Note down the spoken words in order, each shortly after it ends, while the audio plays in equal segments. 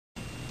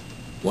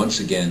once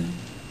again,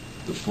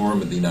 the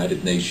Forum of the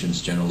United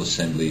Nations General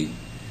Assembly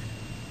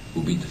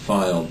will be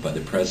defiled by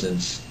the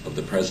presence of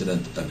the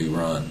President of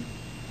Iran,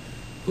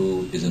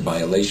 who is in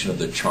violation of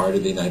the Charter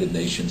of the United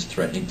Nations,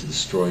 threatening to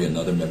destroy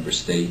another member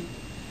state,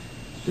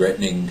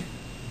 threatening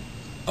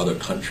other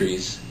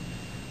countries,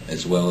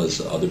 as well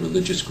as other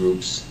religious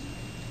groups.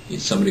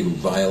 He's somebody who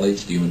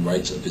violates the human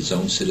rights of his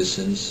own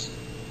citizens,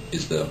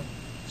 is the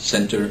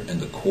center and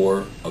the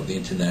core of the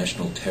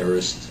international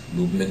terrorist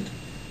movement,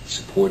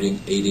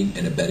 supporting, aiding,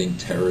 and abetting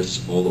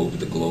terrorists all over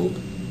the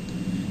globe.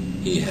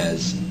 He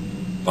has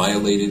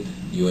violated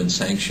UN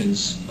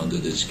sanctions under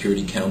the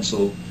Security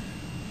Council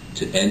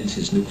to end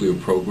his nuclear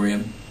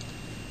program,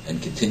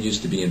 and continues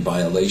to be in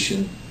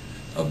violation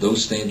of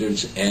those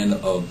standards and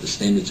of the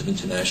standards of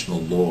international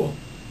law.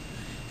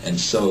 And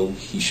so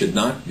he should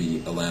not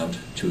be allowed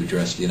to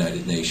address the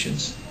United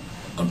Nations.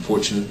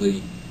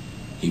 Unfortunately,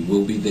 he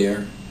will be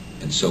there,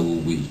 and so will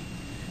we.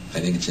 I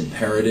think it's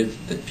imperative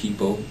that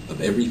people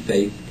of every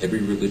faith, every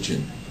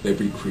religion, of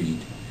every creed,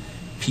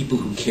 people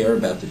who care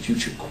about the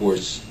future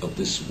course of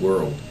this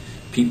world,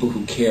 people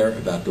who care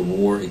about the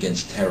war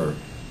against terror,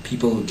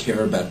 people who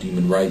care about the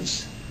human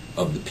rights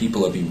of the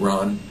people of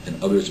Iran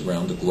and others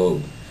around the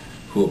globe,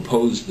 who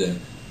oppose the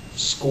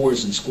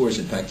scores and scores,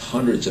 in fact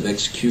hundreds of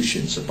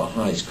executions of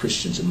Baha'is,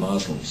 Christians, and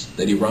Muslims,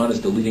 that Iran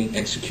is the leading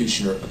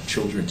executioner of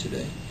children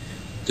today.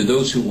 To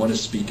those who want to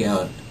speak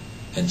out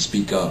and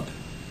speak up,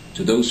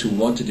 to those who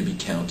wanted to be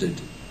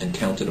counted and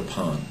counted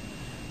upon,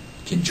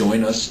 can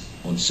join us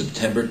on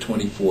September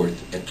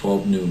 24th at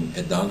 12 noon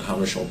at Dag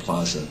Hammarskjöld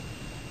Plaza,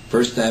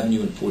 1st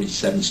Avenue and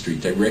 47th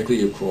Street,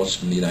 directly across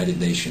from the United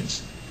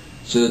Nations,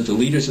 so that the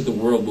leaders of the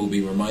world will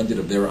be reminded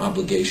of their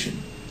obligation,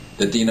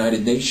 that the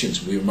United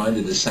Nations will be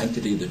reminded of the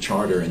sanctity of the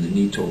Charter and the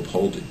need to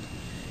uphold it,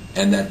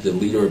 and that the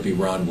leader of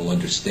Iran will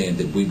understand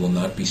that we will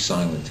not be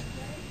silent,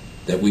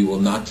 that we will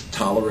not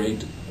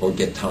tolerate or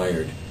get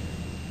tired,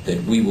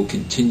 that we will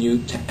continue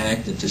to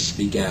act and to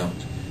speak out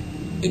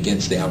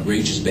against the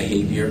outrageous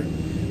behavior,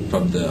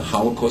 from the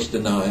Holocaust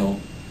denial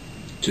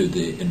to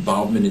the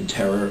involvement in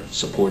terror,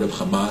 support of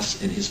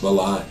Hamas and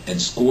Hezbollah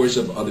and scores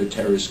of other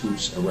terrorist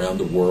groups around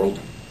the world,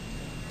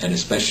 and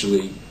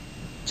especially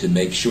to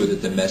make sure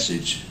that the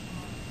message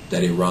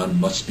that Iran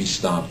must be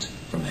stopped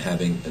from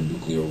having a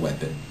nuclear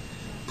weapon.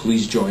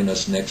 Please join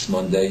us next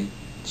Monday,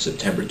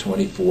 September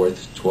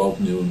 24th,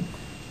 12 noon,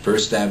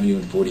 1st Avenue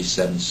and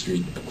 47th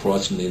Street,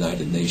 across from the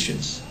United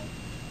Nations.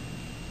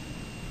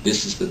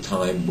 This is the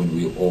time when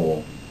we'll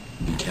all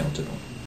be counted on.